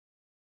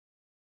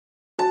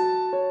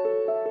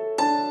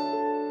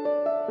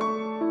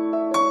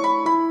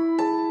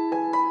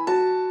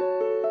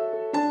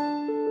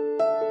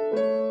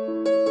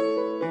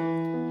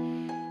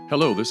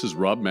Hello, this is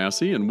Rob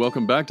Massey, and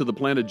welcome back to the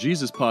Planet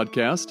Jesus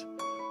podcast.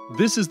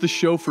 This is the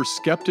show for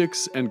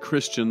skeptics and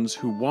Christians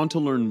who want to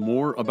learn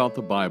more about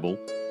the Bible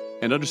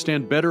and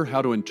understand better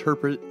how to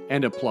interpret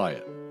and apply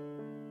it.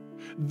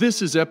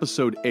 This is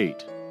episode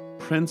 8,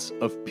 Prince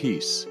of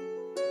Peace.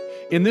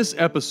 In this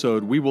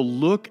episode, we will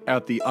look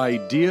at the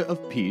idea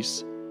of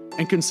peace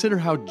and consider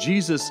how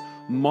Jesus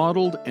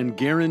modeled and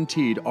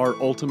guaranteed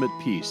our ultimate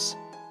peace.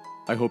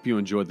 I hope you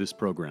enjoyed this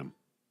program.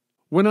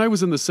 When I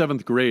was in the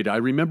 7th grade, I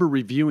remember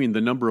reviewing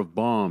the number of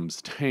bombs,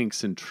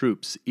 tanks, and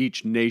troops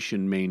each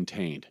nation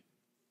maintained.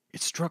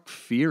 It struck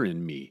fear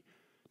in me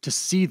to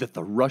see that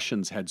the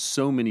Russians had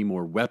so many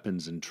more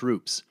weapons and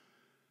troops.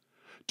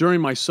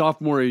 During my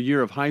sophomore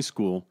year of high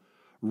school,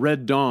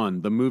 Red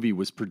Dawn, the movie,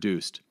 was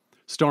produced,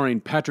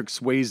 starring Patrick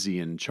Swayze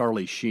and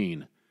Charlie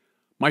Sheen.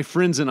 My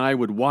friends and I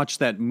would watch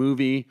that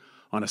movie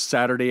on a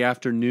Saturday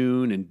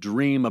afternoon and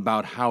dream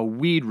about how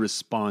we'd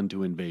respond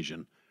to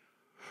invasion,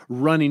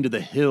 running to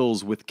the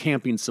hills with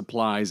camping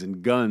supplies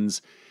and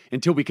guns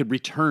until we could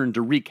return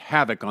to wreak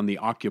havoc on the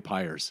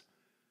occupiers.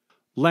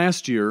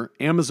 Last year,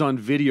 Amazon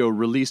Video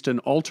released an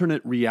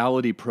alternate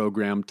reality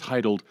program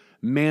titled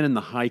Man in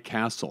the High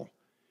Castle.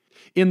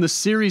 In the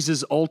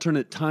series'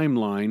 alternate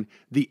timeline,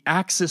 the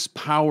Axis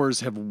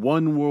powers have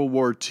won World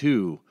War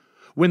II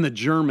when the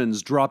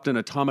Germans dropped an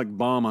atomic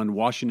bomb on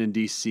Washington,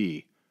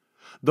 D.C.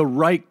 The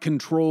Reich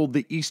controlled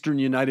the eastern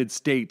United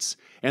States,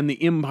 and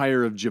the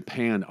Empire of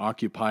Japan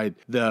occupied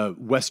the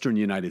western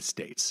United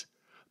States.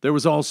 There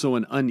was also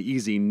an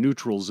uneasy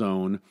neutral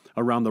zone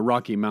around the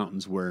Rocky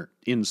Mountains where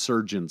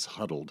insurgents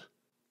huddled.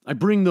 I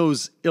bring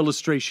those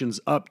illustrations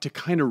up to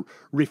kind of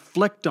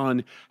reflect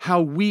on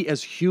how we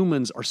as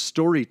humans are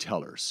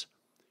storytellers.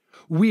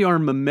 We are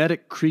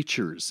mimetic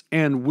creatures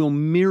and will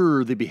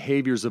mirror the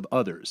behaviors of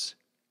others,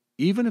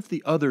 even if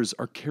the others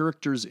are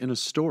characters in a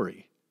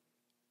story.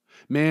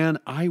 Man,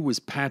 I was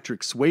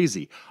Patrick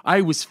Swayze. I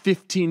was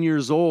 15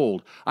 years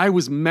old. I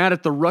was mad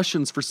at the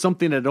Russians for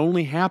something that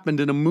only happened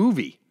in a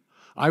movie.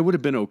 I would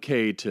have been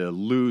okay to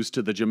lose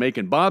to the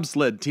Jamaican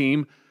bobsled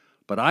team,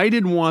 but I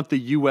didn't want the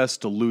U.S.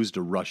 to lose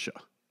to Russia.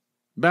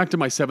 Back to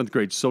my 7th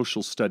grade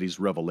social studies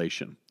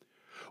revelation.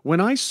 When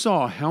I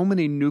saw how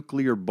many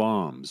nuclear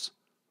bombs,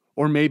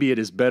 or maybe it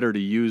is better to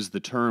use the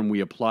term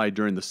we applied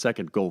during the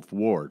Second Gulf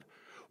War,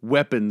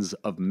 weapons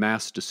of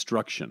mass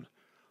destruction,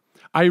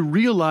 I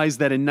realized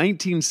that in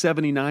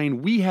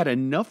 1979 we had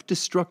enough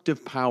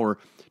destructive power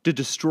to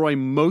destroy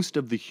most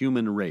of the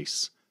human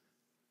race.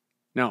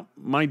 Now,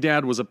 my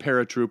dad was a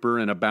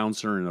paratrooper and a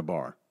bouncer in a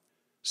bar,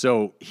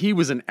 so he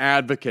was an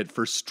advocate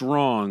for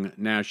strong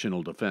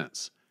national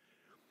defense.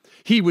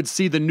 He would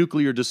see the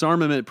nuclear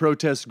disarmament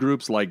protest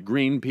groups like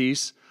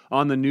Greenpeace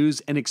on the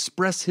news and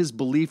express his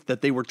belief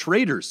that they were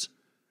traitors,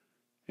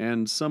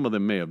 and some of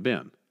them may have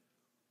been.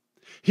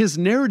 His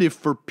narrative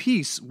for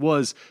peace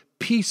was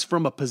peace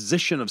from a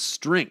position of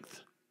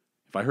strength.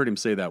 If I heard him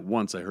say that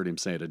once, I heard him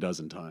say it a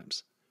dozen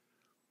times.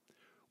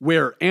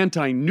 Where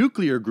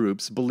anti-nuclear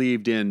groups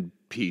believed in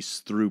peace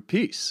through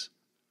peace.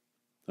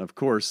 Of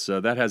course,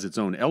 that has its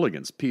own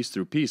elegance. Peace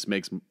through peace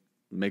makes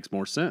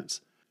more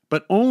sense.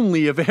 But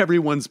only if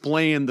everyone's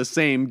playing the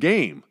same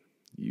game.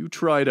 You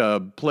try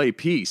to play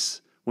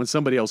peace when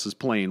somebody else is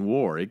playing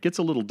war. It gets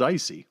a little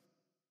dicey.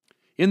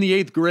 In the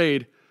 8th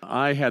grade,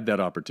 I had that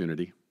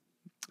opportunity.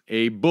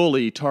 A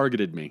bully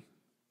targeted me.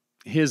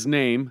 His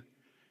name,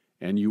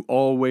 and you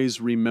always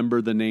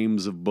remember the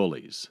names of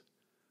bullies,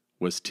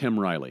 was Tim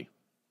Riley.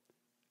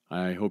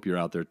 I hope you're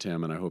out there,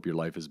 Tim, and I hope your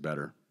life is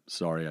better.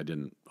 Sorry I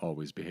didn't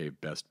always behave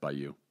best by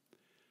you.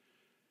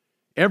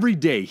 Every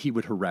day he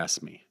would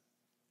harass me,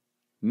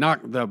 knock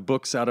the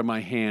books out of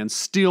my hands,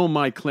 steal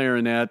my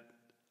clarinet.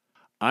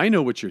 I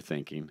know what you're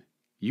thinking.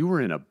 You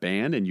were in a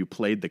band and you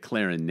played the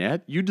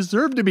clarinet. You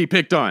deserve to be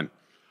picked on.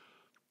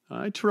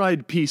 I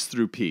tried peace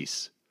through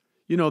peace.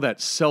 You know,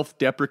 that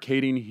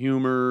self-deprecating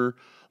humor,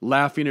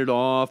 laughing it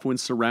off when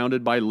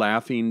surrounded by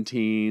laughing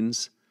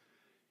teens.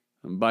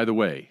 And by the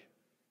way,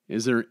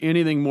 is there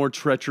anything more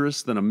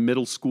treacherous than a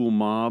middle school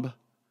mob?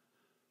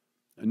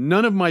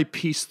 None of my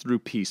peace through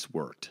peace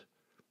worked.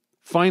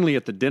 Finally,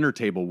 at the dinner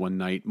table one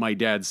night, my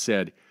dad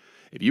said,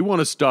 "If you want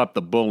to stop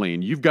the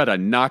bullying, you've got to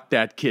knock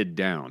that kid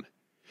down.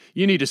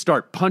 You need to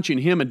start punching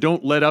him and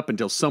don't let up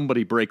until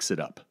somebody breaks it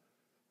up."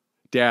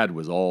 Dad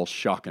was all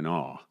shock and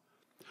awe.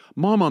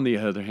 Mom, on the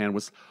other hand,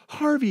 was,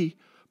 "Harvey,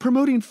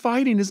 promoting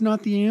fighting is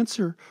not the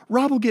answer.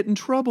 Rob will get in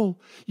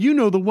trouble. You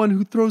know the one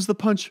who throws the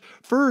punch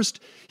first.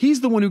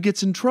 He's the one who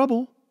gets in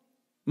trouble."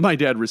 My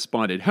dad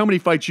responded, "How many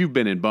fights you've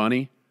been in,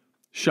 Bonnie?"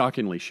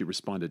 Shockingly, she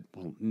responded,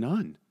 "Well,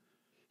 none."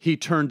 He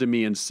turned to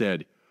me and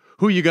said,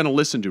 "Who you going to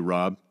listen to,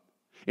 Rob?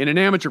 In an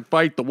amateur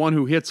fight, the one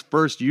who hits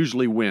first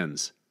usually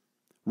wins.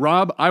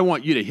 Rob, I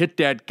want you to hit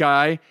that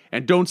guy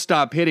and don't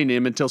stop hitting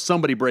him until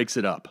somebody breaks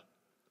it up."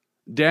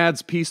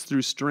 Dad's peace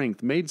through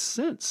strength made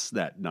sense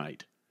that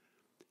night.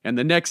 And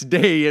the next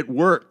day it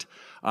worked.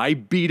 I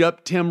beat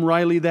up Tim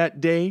Riley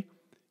that day.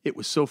 It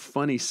was so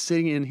funny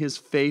sitting in his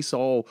face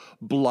all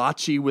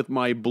blotchy with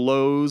my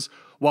blows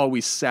while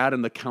we sat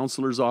in the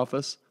counselor's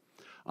office.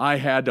 I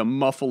had to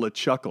muffle a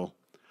chuckle.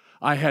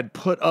 I had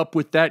put up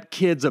with that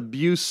kid's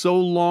abuse so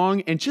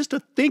long, and just to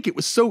think it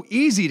was so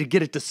easy to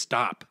get it to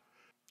stop.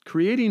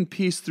 Creating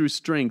peace through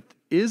strength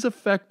is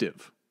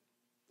effective,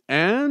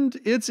 and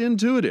it's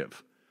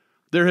intuitive.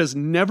 There has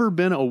never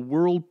been a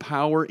world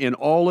power in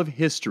all of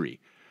history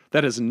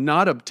that has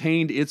not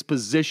obtained its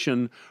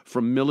position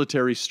from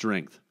military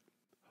strength.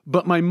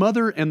 But my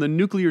mother and the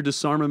nuclear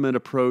disarmament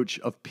approach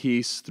of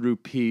peace through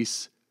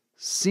peace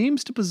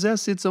seems to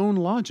possess its own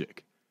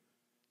logic.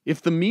 If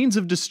the means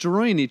of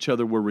destroying each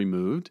other were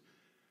removed,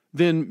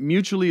 then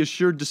mutually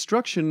assured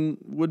destruction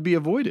would be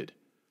avoided.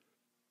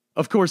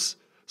 Of course,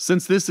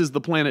 since this is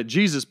the Planet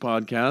Jesus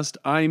podcast,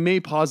 I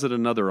may posit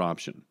another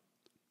option.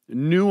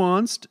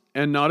 Nuanced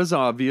and not as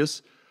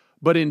obvious,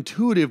 but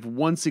intuitive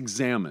once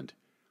examined.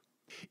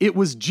 It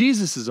was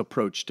Jesus'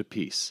 approach to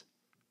peace.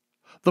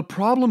 The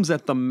problems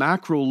at the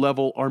macro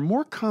level are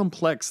more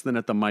complex than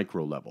at the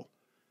micro level.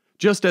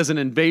 Just as an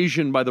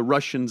invasion by the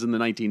Russians in the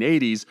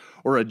 1980s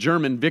or a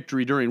German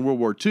victory during World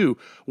War II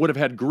would have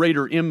had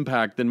greater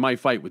impact than my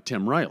fight with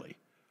Tim Riley.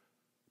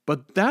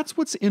 But that's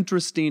what's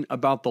interesting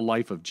about the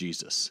life of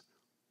Jesus.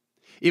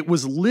 It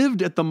was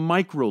lived at the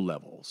micro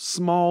level,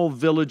 small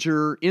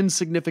villager,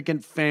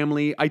 insignificant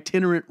family,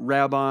 itinerant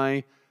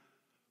rabbi.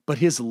 But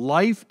his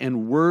life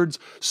and words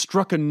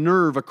struck a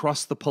nerve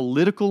across the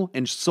political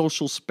and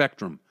social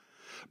spectrum,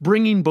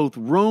 bringing both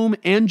Rome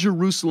and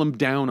Jerusalem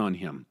down on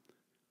him.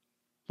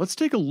 Let's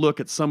take a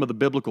look at some of the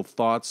biblical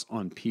thoughts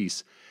on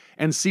peace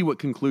and see what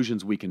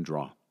conclusions we can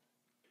draw.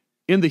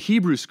 In the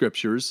Hebrew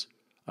Scriptures,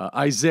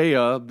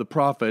 Isaiah, the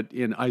prophet,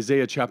 in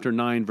Isaiah chapter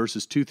 9,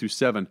 verses 2 through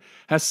 7,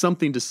 has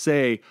something to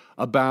say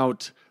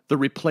about the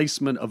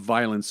replacement of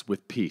violence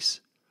with peace.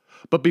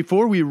 But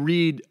before we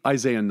read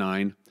Isaiah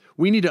 9,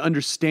 we need to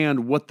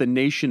understand what the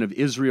nation of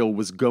Israel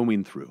was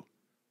going through.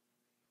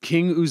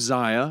 King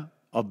Uzziah,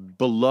 a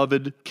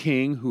beloved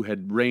king who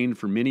had reigned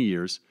for many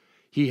years,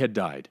 he had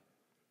died.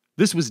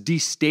 This was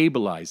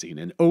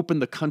destabilizing and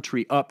opened the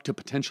country up to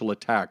potential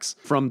attacks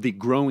from the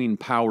growing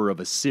power of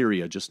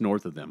Assyria just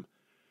north of them.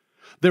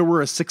 There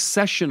were a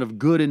succession of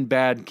good and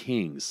bad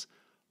kings,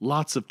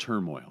 lots of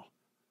turmoil.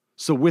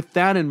 So with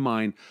that in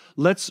mind,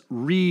 let's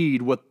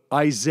read what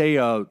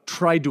Isaiah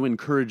tried to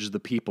encourage the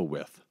people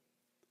with.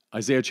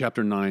 Isaiah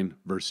chapter 9,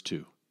 verse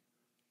 2.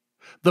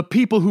 The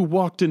people who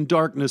walked in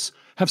darkness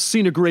have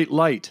seen a great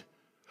light.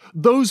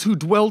 Those who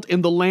dwelt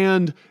in the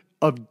land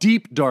of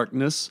deep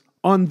darkness,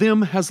 on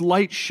them has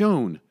light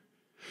shone.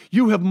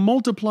 You have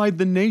multiplied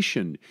the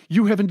nation.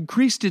 You have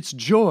increased its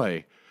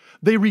joy.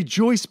 They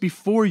rejoice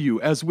before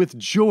you as with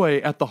joy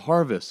at the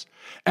harvest,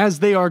 as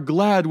they are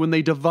glad when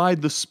they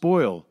divide the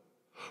spoil.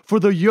 For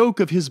the yoke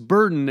of his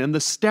burden and the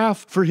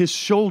staff for his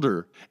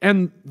shoulder,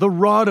 and the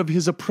rod of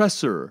his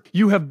oppressor,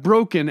 you have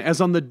broken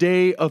as on the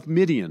day of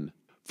Midian.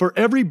 For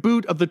every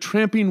boot of the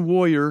tramping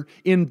warrior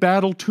in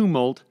battle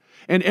tumult,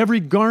 and every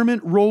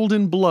garment rolled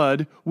in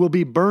blood will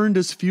be burned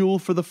as fuel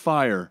for the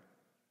fire.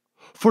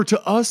 For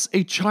to us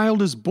a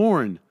child is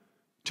born,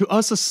 to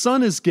us a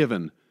son is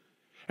given,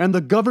 and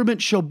the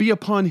government shall be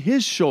upon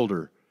his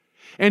shoulder,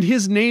 and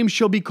his name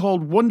shall be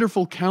called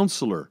Wonderful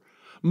Counselor,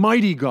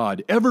 Mighty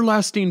God,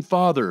 Everlasting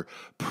Father,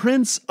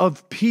 Prince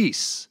of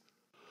Peace.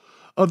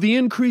 Of the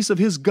increase of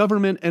his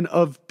government and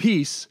of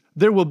peace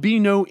there will be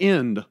no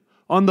end,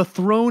 on the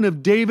throne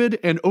of David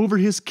and over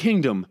his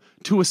kingdom,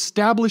 to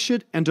establish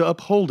it and to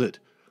uphold it,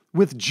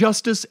 with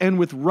justice and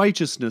with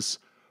righteousness,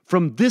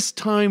 from this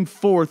time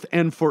forth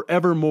and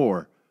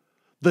forevermore.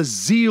 The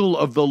zeal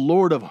of the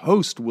Lord of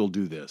hosts will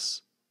do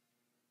this.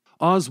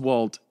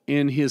 Oswalt,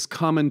 in his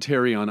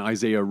commentary on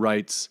Isaiah,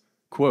 writes,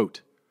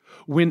 quote,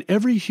 when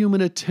every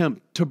human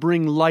attempt to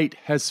bring light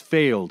has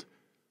failed,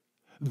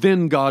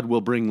 then God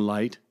will bring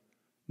light,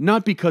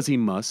 not because he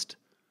must,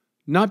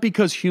 not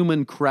because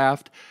human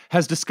craft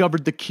has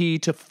discovered the key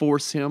to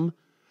force him,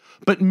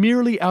 but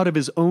merely out of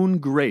his own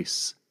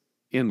grace,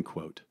 end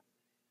quote.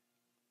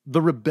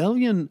 The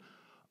rebellion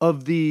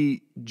of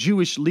the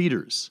Jewish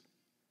leaders,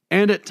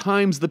 and at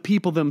times the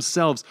people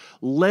themselves,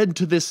 led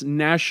to this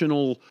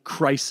national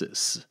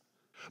crisis.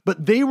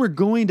 But they were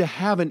going to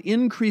have an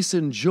increase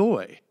in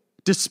joy.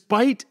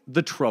 Despite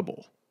the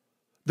trouble,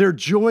 their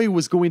joy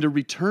was going to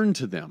return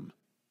to them.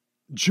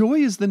 Joy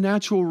is the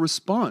natural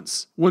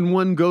response when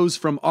one goes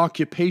from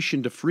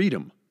occupation to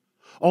freedom.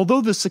 Although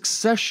the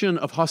succession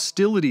of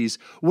hostilities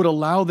would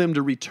allow them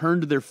to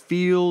return to their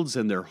fields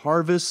and their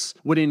harvests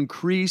would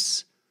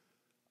increase,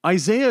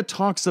 Isaiah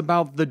talks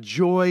about the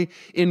joy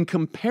in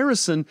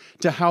comparison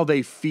to how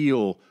they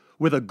feel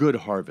with a good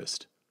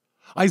harvest.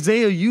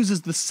 Isaiah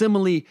uses the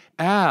simile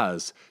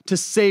as to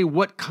say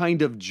what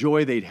kind of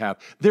joy they'd have.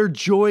 Their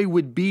joy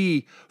would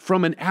be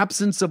from an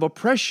absence of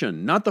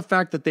oppression, not the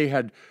fact that they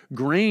had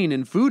grain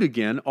and food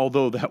again,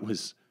 although that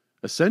was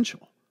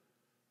essential.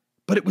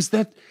 But it was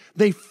that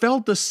they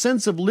felt a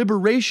sense of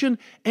liberation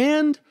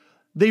and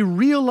they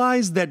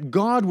realized that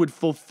God would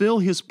fulfill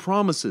his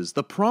promises,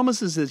 the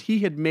promises that he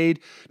had made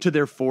to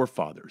their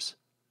forefathers.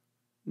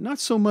 Not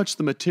so much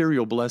the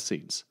material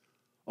blessings,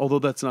 although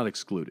that's not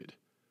excluded.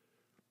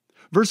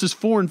 Verses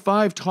 4 and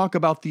 5 talk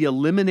about the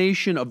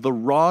elimination of the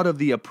rod of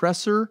the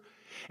oppressor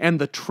and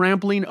the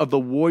trampling of the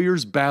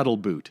warrior's battle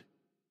boot.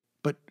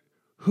 But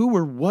who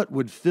or what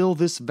would fill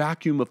this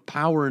vacuum of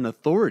power and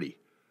authority?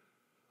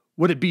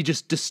 Would it be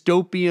just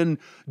dystopian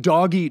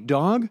dog eat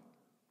dog?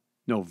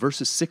 No,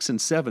 verses 6 and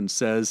 7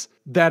 says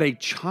that a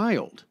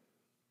child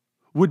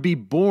would be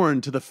born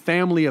to the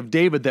family of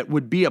David that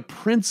would be a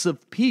prince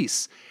of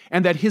peace,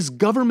 and that his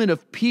government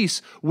of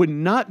peace would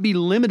not be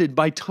limited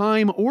by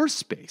time or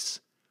space.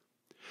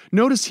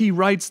 Notice he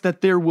writes that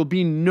there will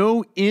be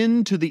no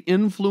end to the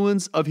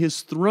influence of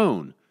his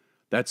throne,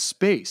 that's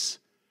space,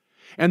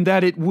 and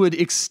that it would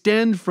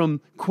extend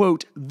from,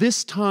 quote,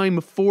 this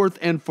time forth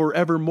and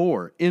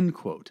forevermore, end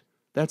quote.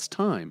 That's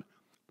time.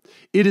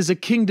 It is a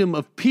kingdom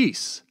of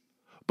peace,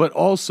 but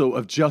also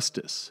of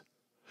justice.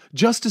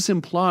 Justice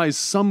implies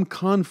some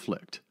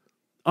conflict.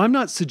 I'm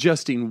not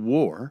suggesting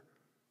war,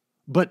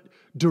 but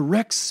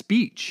direct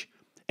speech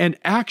and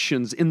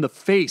actions in the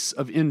face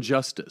of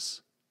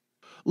injustice.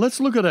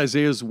 Let's look at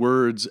Isaiah's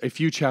words a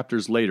few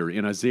chapters later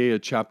in Isaiah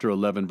chapter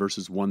 11,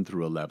 verses 1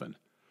 through 11.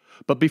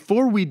 But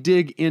before we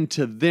dig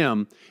into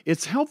them,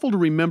 it's helpful to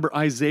remember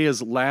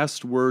Isaiah's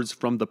last words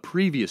from the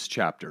previous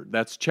chapter.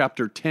 That's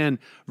chapter 10,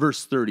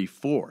 verse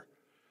 34.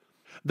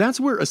 That's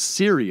where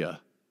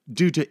Assyria,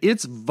 due to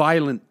its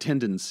violent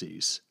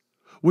tendencies,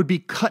 would be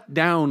cut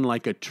down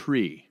like a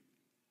tree.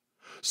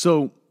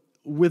 So,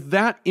 with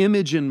that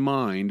image in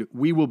mind,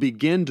 we will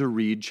begin to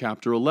read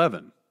chapter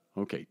 11.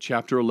 Okay,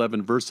 chapter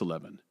 11, verse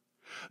 11.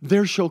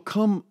 There shall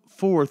come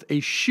forth a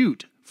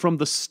shoot from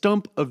the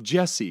stump of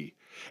Jesse,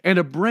 and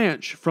a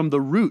branch from the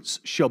roots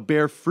shall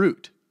bear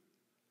fruit.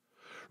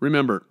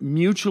 Remember,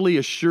 mutually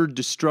assured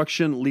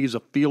destruction leaves a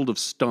field of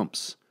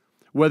stumps,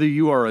 whether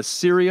you are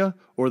Assyria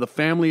or the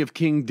family of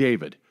King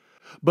David.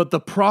 But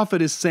the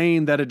prophet is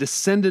saying that a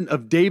descendant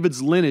of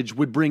David's lineage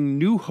would bring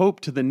new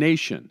hope to the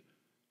nation.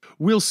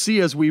 We'll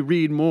see as we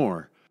read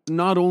more,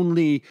 not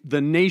only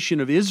the nation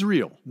of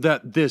Israel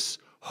that this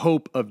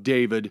hope of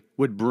David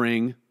would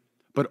bring,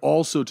 but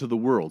also to the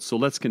world. So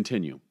let's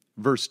continue.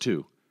 Verse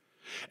 2.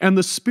 And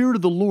the Spirit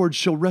of the Lord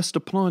shall rest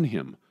upon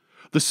him,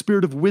 the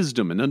Spirit of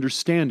wisdom and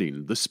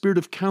understanding, the Spirit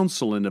of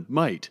counsel and of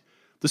might,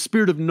 the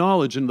Spirit of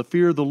knowledge and the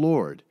fear of the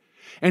Lord.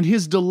 And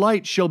his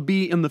delight shall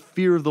be in the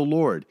fear of the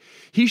Lord.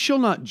 He shall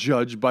not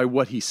judge by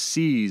what he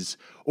sees,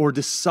 or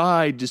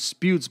decide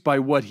disputes by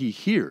what he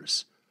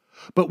hears,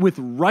 but with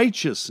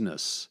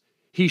righteousness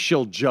he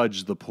shall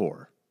judge the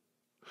poor.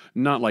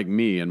 Not like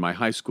me and my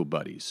high school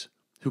buddies,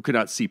 who could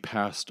not see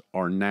past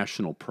our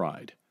national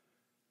pride.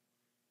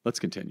 Let's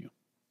continue.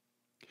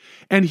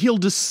 And he'll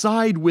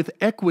decide with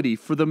equity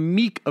for the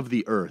meek of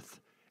the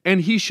earth,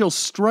 and he shall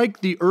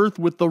strike the earth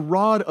with the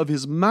rod of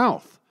his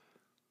mouth.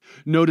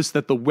 Notice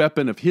that the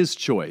weapon of his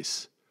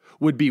choice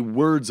would be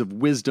words of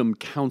wisdom,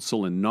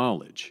 counsel, and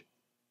knowledge.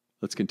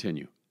 Let's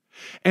continue.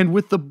 And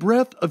with the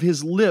breath of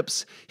his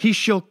lips he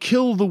shall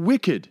kill the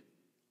wicked.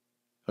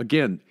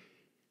 Again,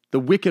 the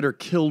wicked are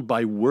killed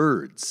by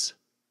words.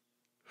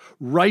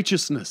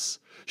 Righteousness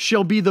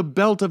shall be the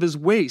belt of his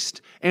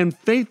waist, and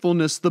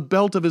faithfulness the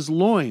belt of his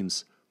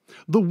loins.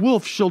 The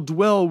wolf shall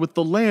dwell with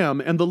the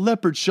lamb, and the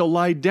leopard shall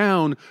lie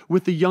down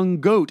with the young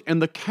goat,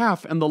 and the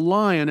calf and the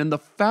lion and the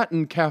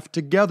fattened calf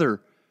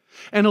together.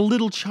 And a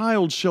little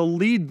child shall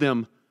lead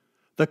them.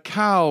 The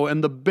cow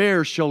and the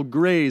bear shall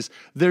graze,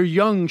 their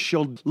young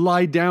shall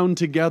lie down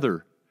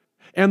together.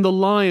 And the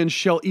lion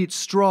shall eat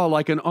straw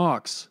like an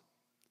ox.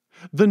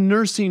 The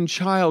nursing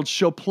child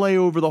shall play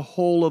over the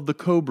hole of the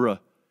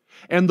cobra,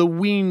 and the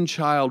weaned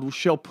child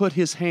shall put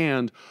his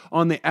hand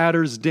on the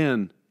adder's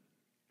den.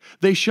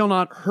 They shall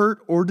not hurt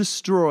or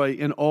destroy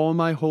in all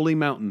my holy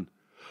mountain,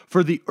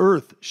 for the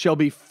earth shall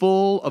be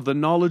full of the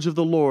knowledge of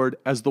the Lord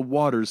as the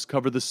waters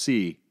cover the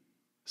sea.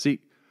 See,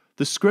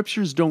 the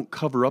scriptures don't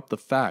cover up the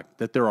fact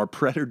that there are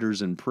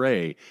predators and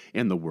prey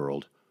in the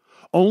world,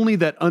 only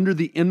that under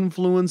the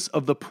influence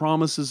of the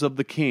promises of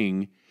the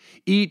King,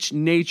 each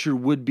nature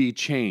would be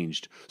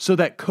changed so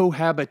that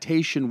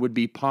cohabitation would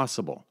be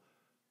possible.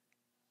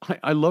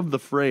 I love the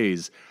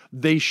phrase,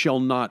 they shall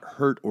not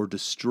hurt or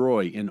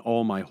destroy in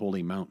all my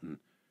holy mountain.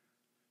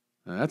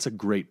 Now, that's a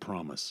great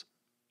promise.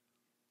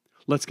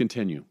 Let's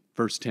continue.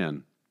 Verse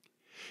 10.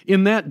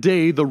 In that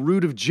day, the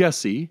root of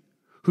Jesse,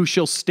 who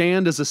shall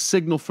stand as a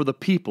signal for the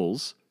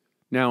peoples.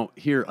 Now,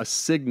 here, a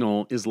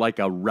signal is like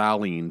a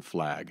rallying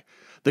flag.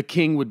 The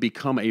king would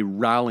become a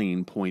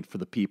rallying point for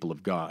the people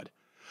of God,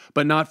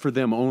 but not for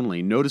them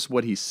only. Notice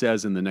what he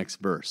says in the next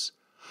verse.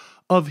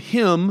 Of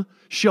him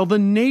shall the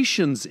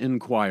nations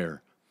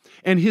inquire,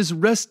 and his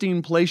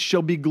resting place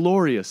shall be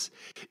glorious.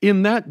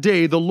 In that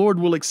day the Lord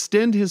will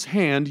extend his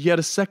hand yet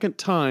a second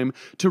time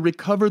to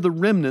recover the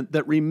remnant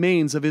that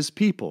remains of his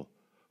people,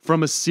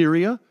 from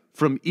Assyria,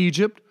 from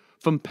Egypt,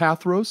 from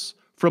Pathros,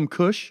 from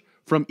Cush,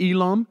 from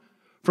Elam,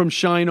 from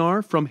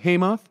Shinar, from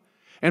Hamath,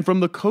 and from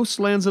the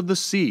coastlands of the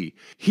sea.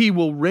 He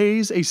will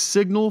raise a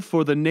signal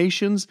for the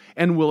nations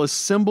and will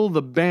assemble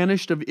the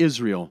banished of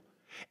Israel,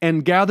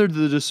 and gather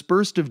the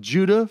dispersed of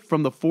Judah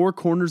from the four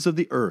corners of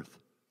the earth.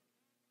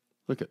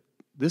 Look at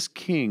this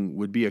king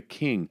would be a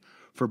king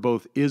for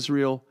both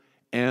Israel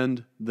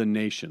and the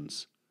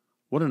nations.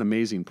 What an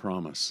amazing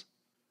promise.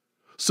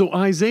 So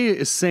Isaiah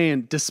is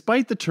saying,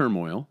 despite the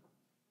turmoil,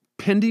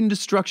 pending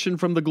destruction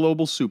from the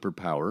global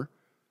superpower,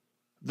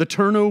 the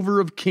turnover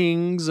of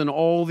kings and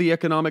all the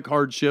economic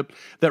hardship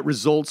that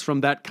results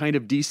from that kind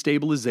of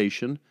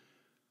destabilization,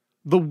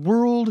 the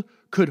world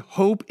could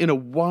hope in a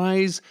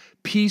wise,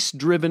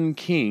 peace-driven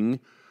king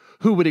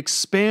who would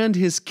expand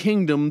his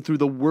kingdom through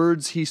the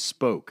words he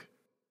spoke.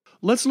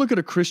 Let's look at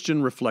a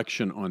Christian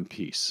reflection on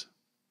peace.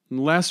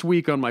 Last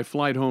week on my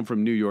flight home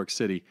from New York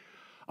City,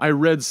 I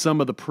read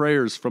some of the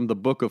prayers from the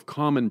Book of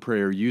Common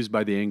Prayer used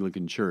by the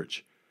Anglican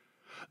Church.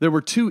 There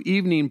were 2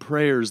 evening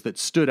prayers that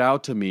stood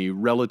out to me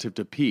relative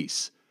to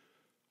peace.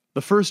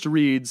 The first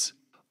reads,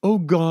 "O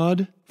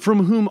God,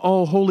 from whom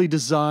all holy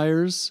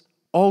desires,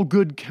 all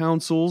good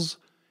counsels,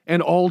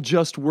 and all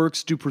just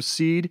works do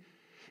proceed,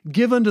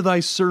 give unto thy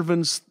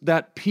servants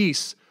that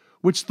peace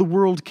which the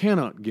world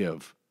cannot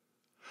give,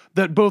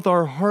 that both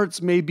our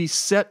hearts may be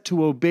set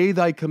to obey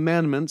thy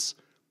commandments,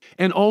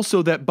 and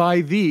also that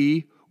by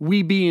thee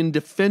we, being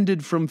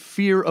defended from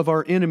fear of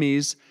our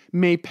enemies,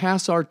 may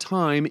pass our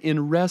time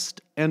in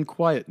rest and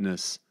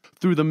quietness,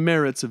 through the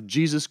merits of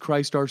Jesus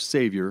Christ our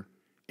Savior.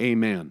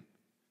 Amen."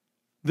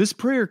 This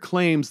prayer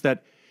claims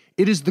that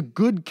it is the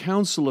good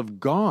counsel of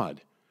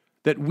God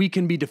that we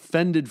can be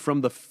defended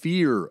from the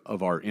fear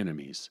of our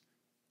enemies.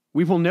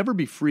 We will never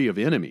be free of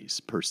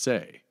enemies, per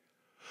se,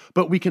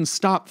 but we can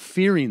stop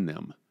fearing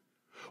them.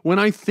 When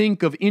I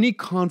think of any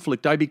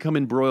conflict I become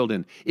embroiled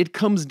in, it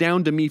comes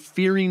down to me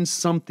fearing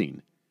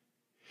something.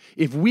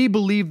 If we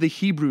believe the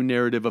Hebrew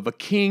narrative of a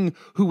king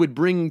who would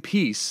bring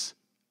peace,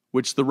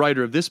 which the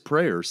writer of this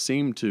prayer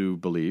seemed to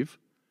believe,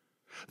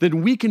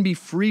 then we can be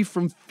free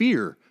from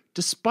fear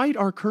despite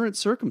our current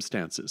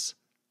circumstances.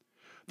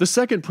 The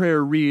second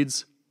prayer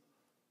reads,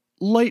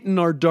 "Lighten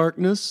our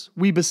darkness,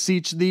 we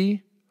beseech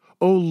thee,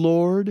 O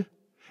Lord,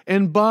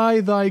 and by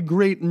thy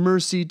great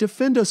mercy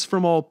defend us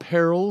from all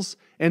perils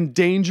and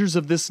dangers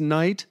of this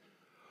night,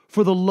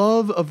 for the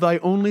love of thy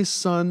only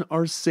Son,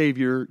 our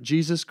Savior,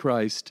 Jesus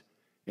Christ.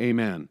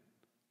 Amen."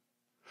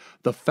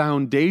 The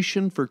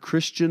foundation for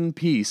Christian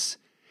peace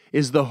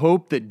is the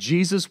hope that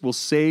Jesus will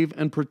save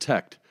and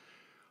protect.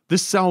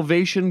 This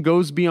salvation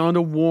goes beyond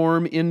a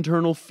warm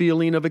internal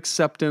feeling of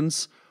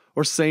acceptance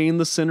or saying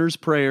the sinner's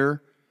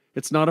prayer.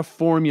 It's not a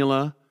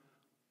formula.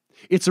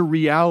 It's a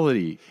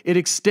reality. It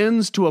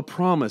extends to a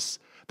promise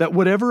that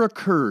whatever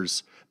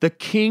occurs, the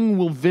King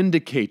will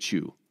vindicate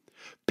you.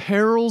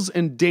 Perils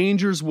and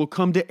dangers will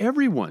come to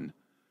everyone.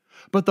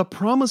 But the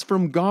promise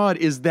from God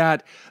is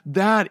that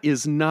that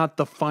is not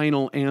the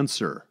final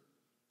answer.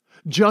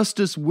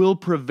 Justice will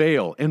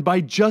prevail, and by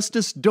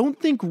justice, don't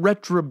think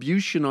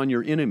retribution on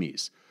your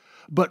enemies,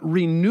 but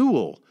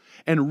renewal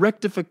and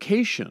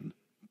rectification,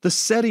 the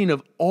setting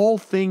of all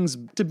things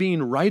to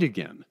being right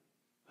again.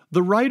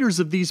 The writers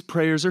of these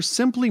prayers are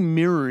simply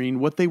mirroring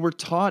what they were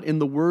taught in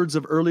the words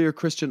of earlier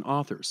Christian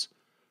authors.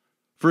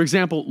 For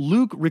example,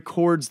 Luke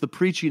records the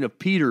preaching of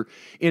Peter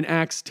in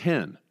Acts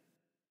 10.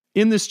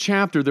 In this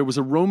chapter, there was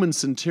a Roman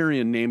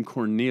centurion named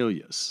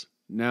Cornelius.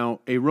 Now,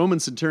 a Roman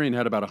centurion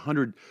had about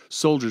 100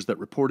 soldiers that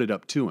reported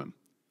up to him.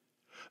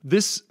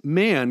 This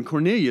man,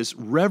 Cornelius,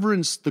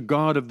 reverenced the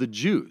God of the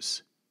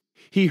Jews.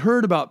 He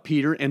heard about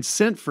Peter and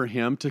sent for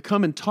him to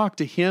come and talk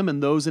to him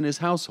and those in his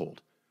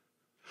household.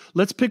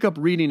 Let's pick up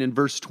reading in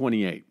verse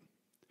 28.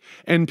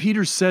 "And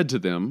Peter said to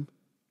them,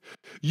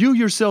 You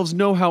yourselves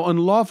know how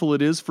unlawful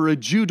it is for a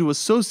Jew to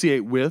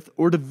associate with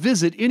or to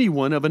visit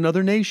anyone of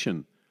another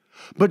nation.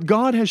 But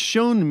God has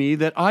shown me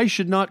that I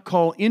should not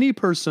call any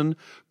person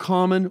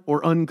common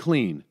or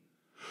unclean.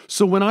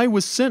 So when I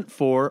was sent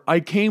for, I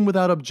came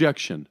without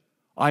objection.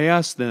 I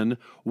asked then,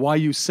 why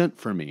you sent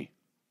for me?"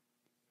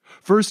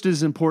 First, it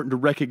is important to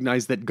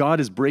recognize that God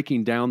is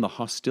breaking down the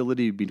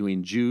hostility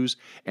between Jews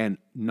and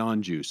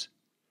non-Jews.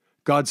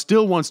 God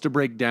still wants to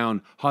break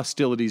down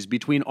hostilities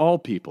between all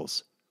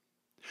peoples.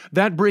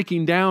 That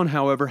breaking down,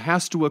 however,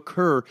 has to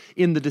occur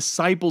in the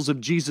disciples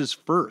of Jesus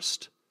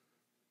first.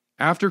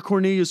 After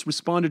Cornelius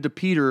responded to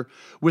Peter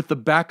with the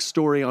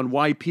backstory on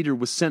why Peter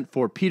was sent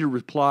for, Peter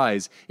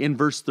replies in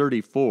verse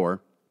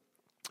 34,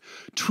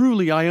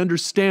 "Truly I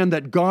understand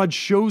that God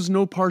shows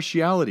no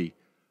partiality,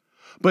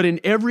 but in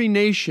every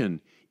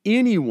nation,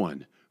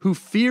 anyone who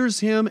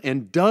fears him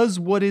and does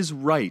what is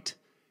right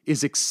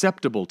is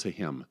acceptable to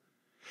him.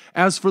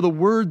 As for the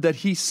word that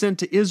he sent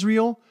to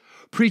Israel,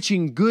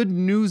 preaching good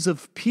news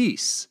of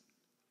peace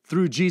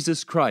through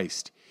Jesus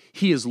Christ,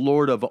 he is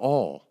Lord of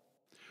all."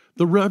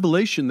 The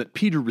revelation that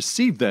Peter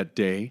received that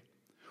day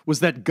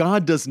was that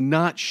God does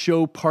not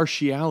show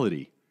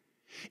partiality.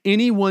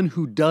 Anyone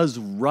who does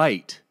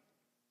right,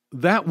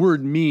 that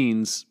word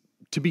means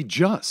to be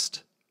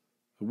just.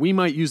 We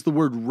might use the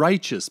word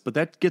righteous, but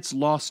that gets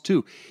lost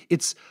too.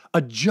 It's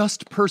a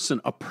just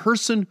person, a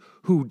person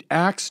who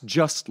acts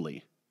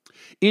justly.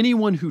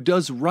 Anyone who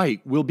does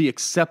right will be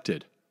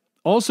accepted.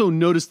 Also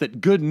notice that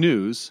good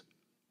news,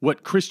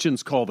 what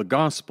Christians call the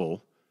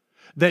gospel,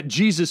 that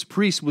Jesus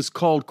preached was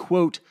called,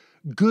 quote,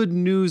 Good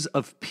news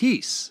of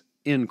peace,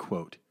 end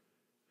quote.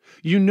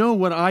 You know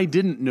what I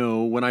didn't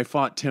know when I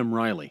fought Tim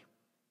Riley?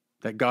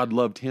 That God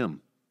loved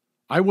him.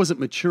 I wasn't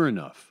mature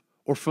enough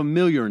or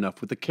familiar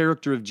enough with the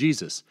character of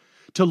Jesus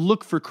to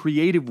look for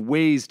creative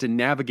ways to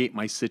navigate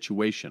my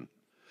situation.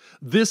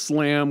 This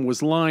lamb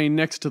was lying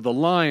next to the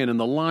lion, and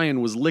the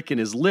lion was licking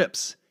his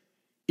lips.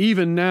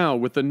 Even now,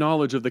 with the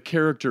knowledge of the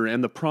character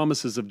and the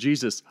promises of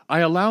Jesus, I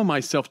allow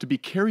myself to be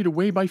carried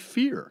away by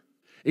fear.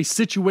 A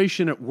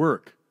situation at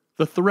work,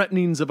 the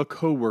threatenings of a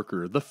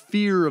coworker, the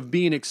fear of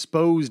being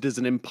exposed as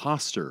an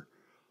imposter,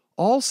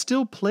 all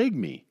still plague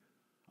me.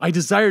 I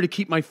desire to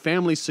keep my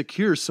family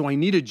secure, so I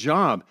need a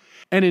job.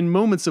 And in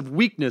moments of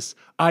weakness,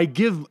 I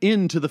give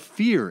in to the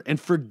fear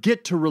and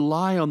forget to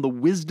rely on the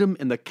wisdom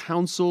and the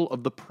counsel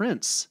of the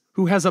Prince,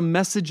 who has a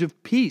message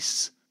of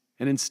peace.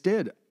 And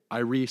instead, I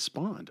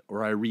respond,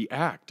 or I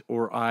react,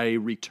 or I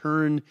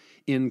return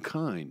in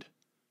kind.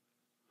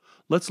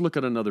 Let's look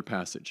at another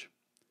passage.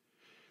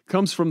 It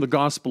comes from the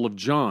Gospel of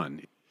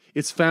John.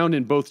 It's found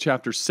in both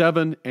chapter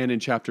 7 and in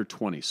chapter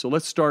 20. So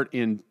let's start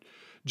in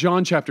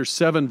John chapter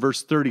 7,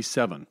 verse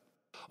 37.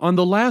 On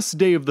the last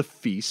day of the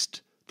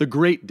feast, the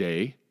great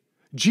day,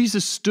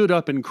 Jesus stood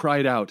up and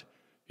cried out,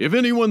 "If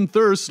anyone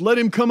thirsts, let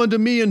him come unto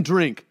me and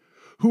drink.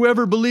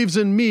 Whoever believes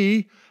in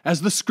me,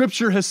 as the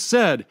scripture has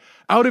said,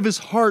 out of his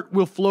heart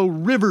will flow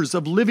rivers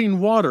of living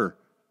water."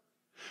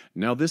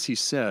 Now this he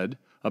said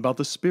about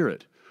the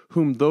Spirit,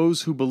 whom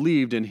those who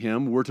believed in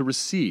him were to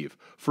receive,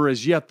 for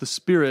as yet the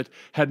Spirit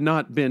had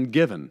not been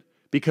given,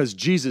 because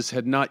Jesus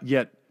had not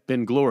yet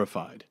been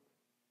glorified.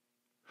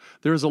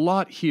 There is a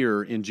lot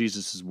here in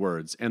Jesus'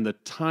 words and the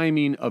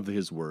timing of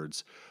his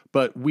words,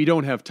 but we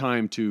don't have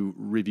time to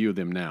review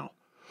them now.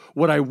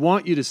 What I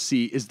want you to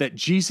see is that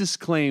Jesus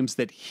claims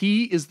that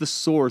he is the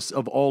source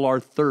of all our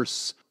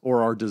thirsts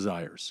or our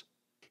desires.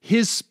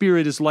 His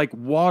Spirit is like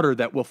water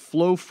that will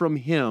flow from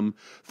him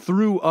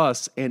through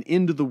us and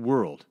into the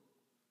world.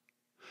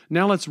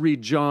 Now let's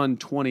read John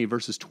 20,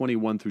 verses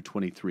 21 through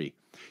 23.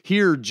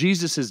 Here,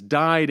 Jesus has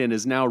died and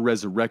is now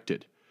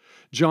resurrected.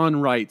 John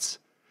writes,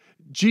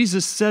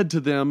 Jesus said to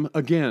them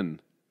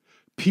again,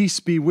 "Peace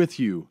be with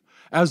you.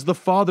 As the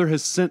Father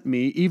has sent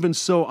me, even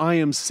so I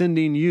am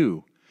sending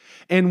you."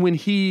 And when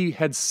he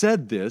had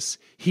said this,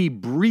 he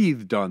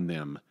breathed on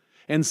them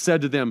and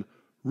said to them,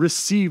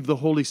 "Receive the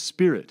Holy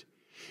Spirit.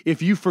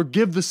 If you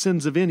forgive the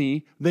sins of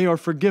any, they are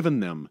forgiven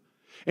them.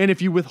 And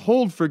if you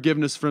withhold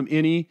forgiveness from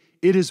any,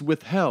 it is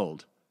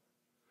withheld."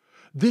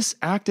 This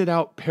acted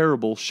out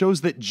parable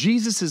shows that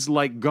Jesus is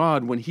like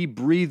God when he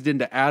breathed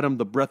into Adam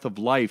the breath of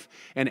life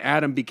and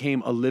Adam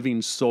became a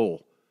living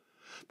soul.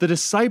 The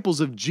disciples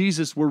of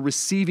Jesus were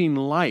receiving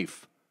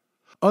life.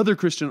 Other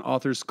Christian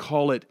authors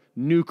call it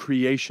new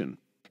creation.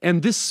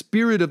 And this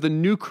spirit of the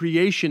new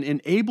creation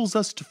enables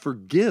us to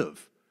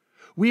forgive.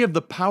 We have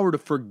the power to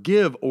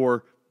forgive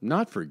or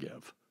not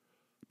forgive.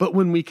 But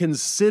when we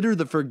consider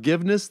the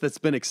forgiveness that's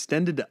been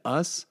extended to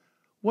us,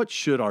 what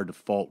should our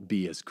default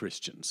be as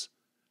Christians?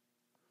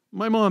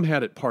 My mom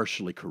had it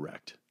partially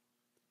correct.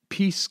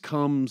 Peace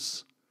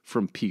comes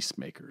from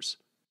peacemakers.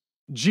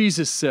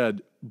 Jesus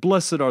said,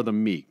 "Blessed are the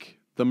meek,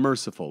 the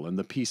merciful, and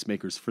the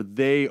peacemakers, for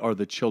they are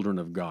the children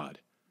of God."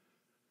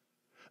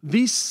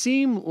 These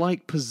seem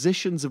like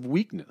positions of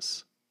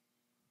weakness,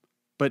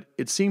 but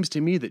it seems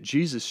to me that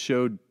Jesus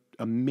showed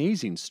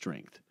amazing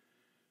strength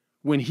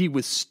when he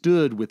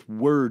withstood with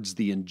words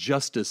the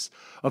injustice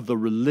of the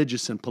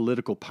religious and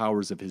political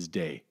powers of his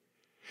day.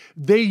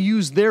 They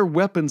used their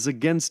weapons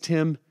against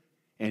him,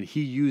 and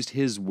he used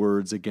his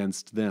words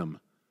against them.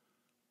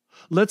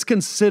 Let's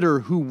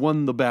consider who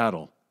won the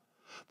battle.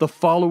 The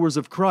followers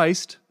of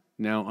Christ.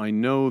 Now, I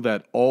know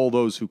that all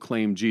those who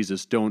claim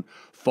Jesus don't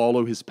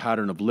follow his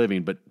pattern of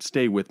living, but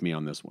stay with me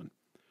on this one.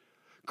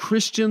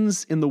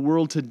 Christians in the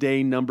world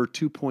today number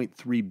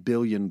 2.3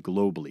 billion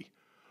globally,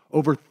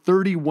 over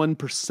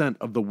 31%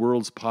 of the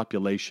world's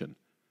population.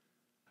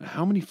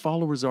 How many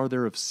followers are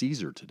there of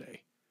Caesar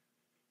today?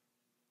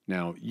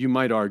 Now, you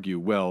might argue,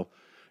 well,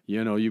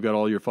 you've got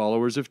all your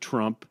followers of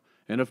Trump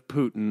and of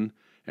Putin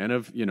and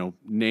of,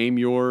 name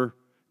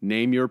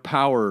your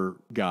power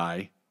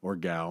guy or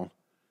gal,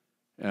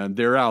 and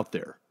they're out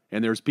there.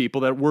 And there's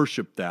people that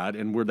worship that,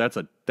 and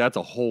that's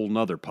a whole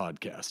nother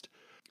podcast.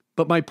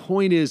 But my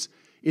point is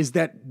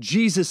that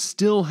Jesus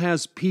still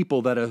has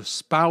people that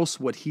espouse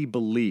what he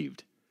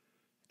believed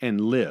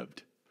and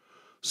lived.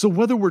 So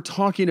whether we're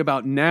talking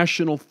about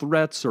national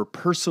threats or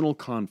personal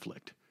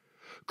conflict,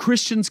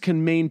 Christians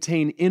can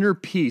maintain inner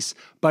peace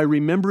by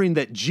remembering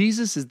that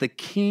Jesus is the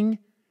King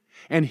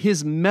and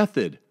his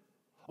method,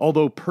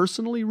 although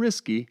personally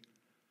risky,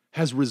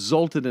 has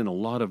resulted in a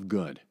lot of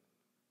good.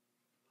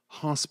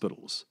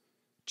 Hospitals,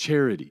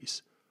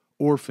 charities,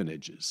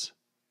 orphanages.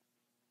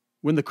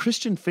 When the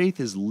Christian faith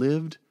is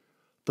lived,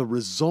 the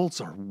results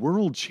are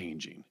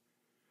world-changing.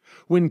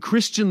 When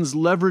Christians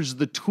leverage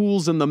the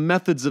tools and the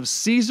methods of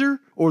Caesar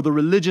or the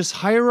religious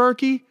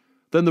hierarchy,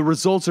 then the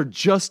results are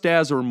just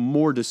as or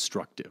more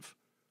destructive.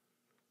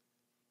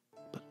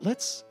 But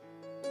let's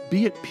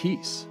be at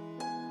peace.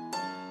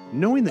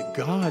 knowing that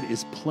God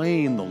is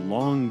playing the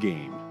long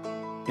game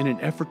in an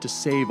effort to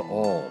save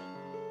all.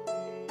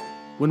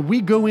 When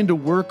we go into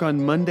work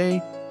on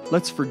Monday,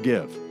 let's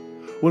forgive.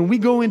 When we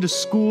go into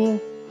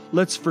school,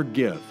 let's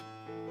forgive.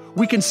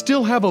 We can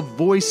still have a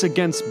voice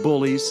against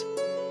bullies,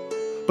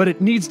 but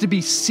it needs to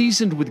be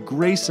seasoned with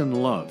grace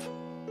and love.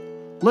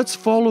 Let's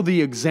follow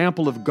the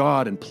example of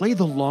God and play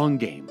the long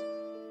game.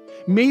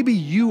 Maybe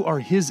you are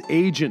His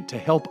agent to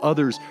help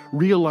others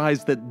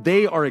realize that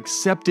they are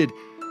accepted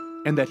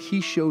and that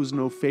He shows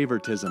no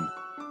favoritism,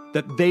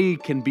 that they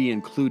can be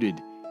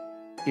included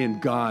in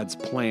God's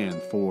plan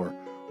for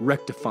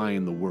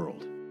rectifying the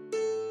world.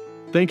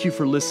 Thank you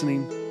for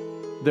listening.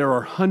 There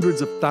are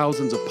hundreds of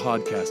thousands of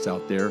podcasts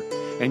out there,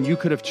 and you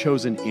could have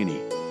chosen any,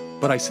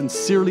 but I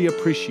sincerely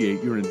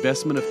appreciate your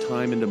investment of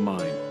time into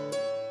mine.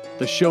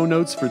 The show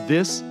notes for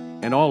this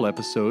and all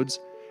episodes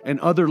and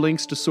other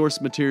links to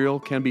source material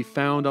can be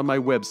found on my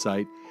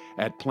website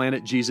at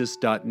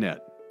planetjesus.net.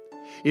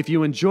 If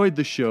you enjoyed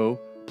the show,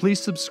 please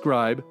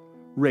subscribe,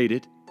 rate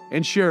it,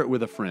 and share it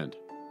with a friend.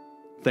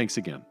 Thanks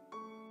again.